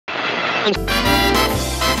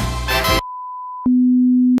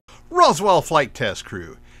Roswell Flight Test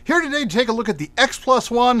Crew, here today to take a look at the X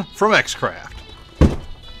PlusOne from xCraft.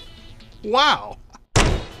 Wow!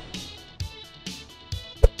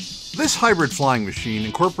 This hybrid flying machine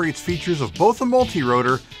incorporates features of both a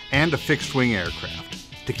multirotor and a fixed-wing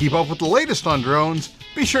aircraft. To keep up with the latest on drones,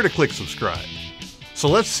 be sure to click subscribe. So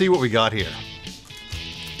let's see what we got here.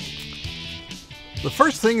 The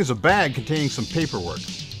first thing is a bag containing some paperwork.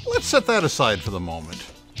 Let's set that aside for the moment.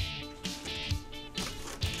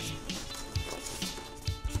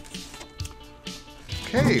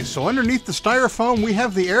 Okay, so underneath the styrofoam we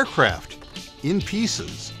have the aircraft in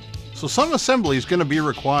pieces. So some assembly is going to be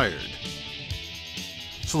required.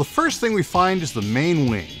 So the first thing we find is the main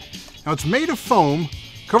wing. Now it's made of foam,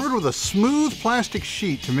 covered with a smooth plastic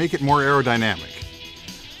sheet to make it more aerodynamic.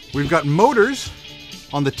 We've got motors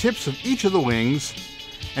on the tips of each of the wings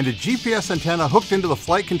and a GPS antenna hooked into the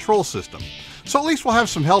flight control system. So at least we'll have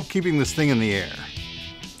some help keeping this thing in the air.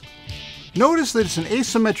 Notice that it's an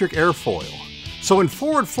asymmetric airfoil. So in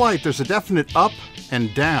forward flight there's a definite up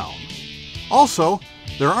and down. Also,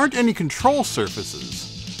 there aren't any control surfaces,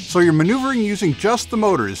 so you're maneuvering using just the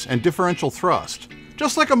motors and differential thrust,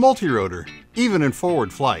 just like a multirotor, even in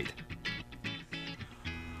forward flight.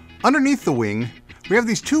 Underneath the wing, we have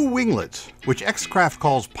these two winglets, which xCraft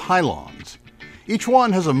calls pylons. Each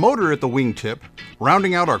one has a motor at the wingtip,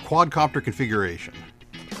 rounding out our quadcopter configuration.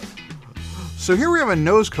 So here we have a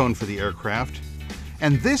nose cone for the aircraft,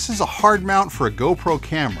 and this is a hard mount for a GoPro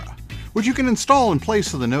camera, which you can install in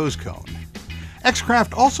place of the nose cone.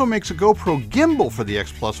 xCraft also makes a GoPro gimbal for the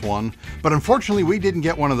X PlusOne, but unfortunately we didn't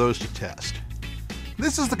get one of those to test.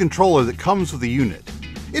 This is the controller that comes with the unit.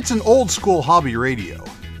 It's an old school hobby radio.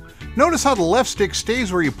 Notice how the left stick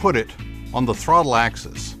stays where you put it on the throttle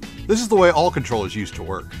axis. This is the way all controllers used to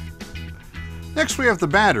work. Next we have the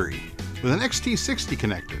battery with an XT60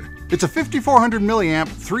 connector. It's a 5400 milliamp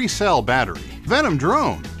 3-cell battery. Venom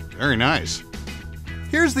drone, very nice.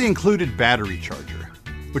 Here's the included battery charger,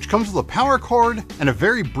 which comes with a power cord and a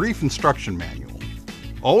very brief instruction manual.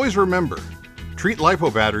 Always remember, treat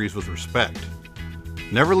LiPo batteries with respect.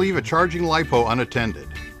 Never leave a charging LiPo unattended.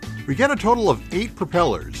 We get a total of 8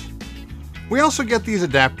 propellers. We also get these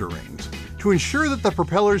adapter rings to ensure that the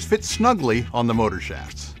propellers fit snugly on the motor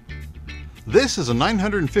shafts. This is a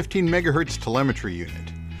 915 MHz telemetry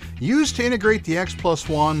unit, used to integrate the X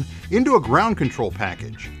PlusOne into a ground control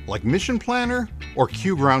package, like Mission Planner or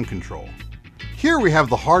Q Ground Control. Here we have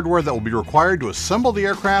the hardware that will be required to assemble the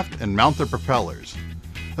aircraft and mount the propellers,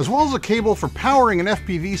 as well as a cable for powering an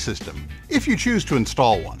FPV system, if you choose to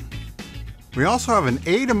install one. We also have an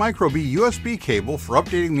A to micro B USB cable for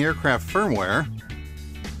updating the aircraft firmware,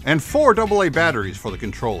 and 4 AA batteries for the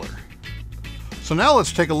controller. So now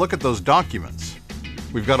let's take a look at those documents.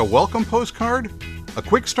 We've got a welcome postcard, a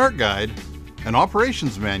quick start guide, an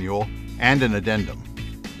operations manual, and an addendum.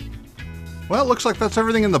 Well, it looks like that's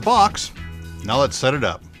everything in the box. Now let's set it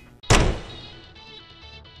up.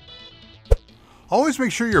 Always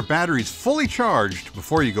make sure your battery's fully charged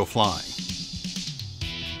before you go flying.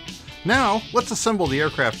 Now, let's assemble the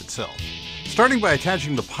aircraft itself, starting by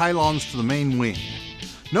attaching the pylons to the main wing.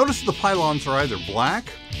 Notice the pylons are either black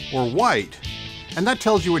or white, and that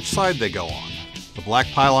tells you which side they go on. The black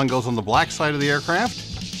pylon goes on the black side of the aircraft,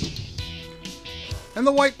 and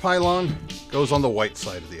the white pylon goes on the white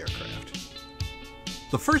side of the aircraft.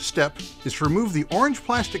 The first step is to remove the orange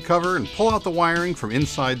plastic cover and pull out the wiring from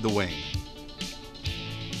inside the wing.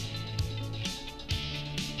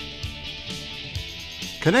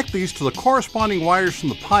 Connect these to the corresponding wires from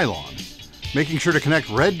the pylon, making sure to connect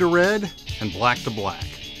red to red and black to black.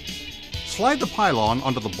 Slide the pylon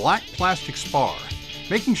onto the black plastic spar,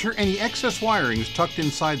 making sure any excess wiring is tucked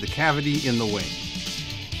inside the cavity in the wing.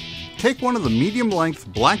 Take one of the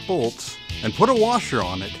medium-length black bolts and put a washer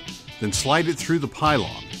on it, then slide it through the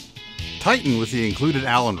pylon. Tighten with the included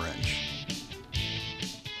Allen wrench.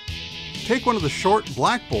 Take one of the short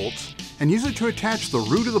black bolts and use it to attach the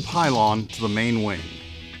root of the pylon to the main wing.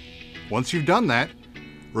 Once you've done that,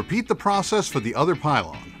 repeat the process for the other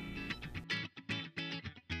pylon.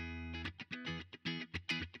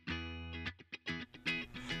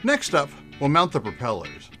 Next up, we'll mount the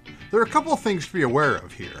propellers. There are a couple of things to be aware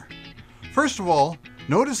of here. First of all,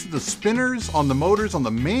 notice that the spinners on the motors on the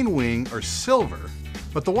main wing are silver,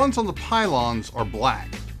 but the ones on the pylons are black.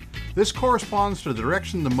 This corresponds to the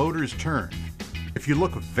direction the motors turn. If you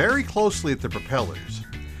look very closely at the propellers,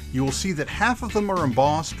 you will see that half of them are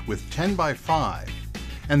embossed with 10x5,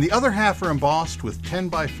 and the other half are embossed with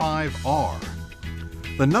 10x5R.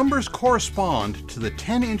 The numbers correspond to the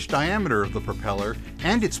 10-inch diameter of the propeller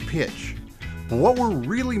and its pitch. But what we're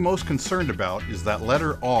really most concerned about is that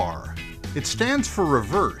letter R. It stands for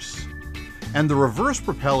reverse, and the reverse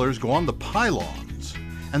propellers go on the pylons,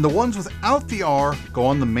 and the ones without the R go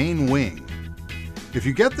on the main wing. If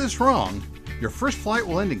you get this wrong, your first flight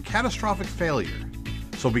will end in catastrophic failure,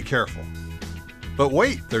 so be careful. But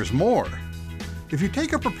wait, there's more. If you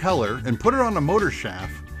take a propeller and put it on a motor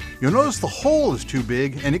shaft, you'll notice the hole is too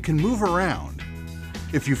big and it can move around.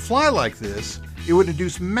 If you fly like this, it would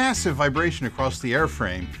induce massive vibration across the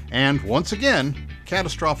airframe and, once again,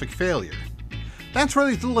 catastrophic failure. That's where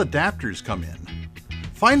these little adapters come in.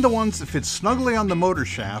 Find the ones that fit snugly on the motor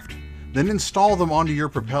shaft, then install them onto your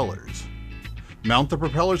propellers. Mount the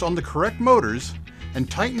propellers on the correct motors and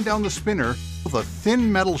tighten down the spinner with a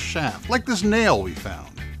thin metal shaft, like this nail we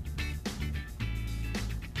found.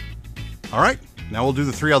 Alright, now we'll do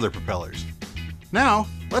the 3 other propellers. Now,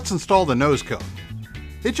 let's install the nose cone.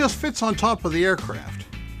 It just fits on top of the aircraft.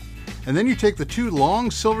 And then you take the 2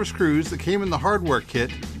 long silver screws that came in the hardware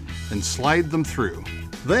kit and slide them through.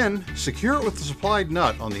 Then, secure it with the supplied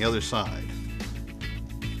nut on the other side.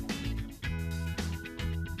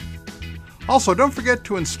 Also, don't forget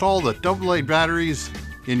to install the AA batteries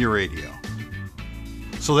in your radio.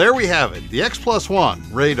 So there we have it, the X PlusOne,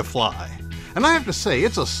 ready to fly. And I have to say,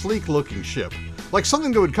 it's a sleek looking ship, like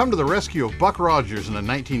something that would come to the rescue of Buck Rogers in a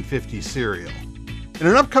 1950s serial. In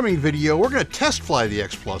an upcoming video, we're going to test fly the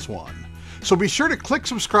X PlusOne, so be sure to click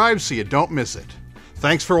subscribe so you don't miss it.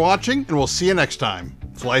 Thanks for watching, and we'll see you next time.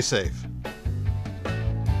 Fly safe.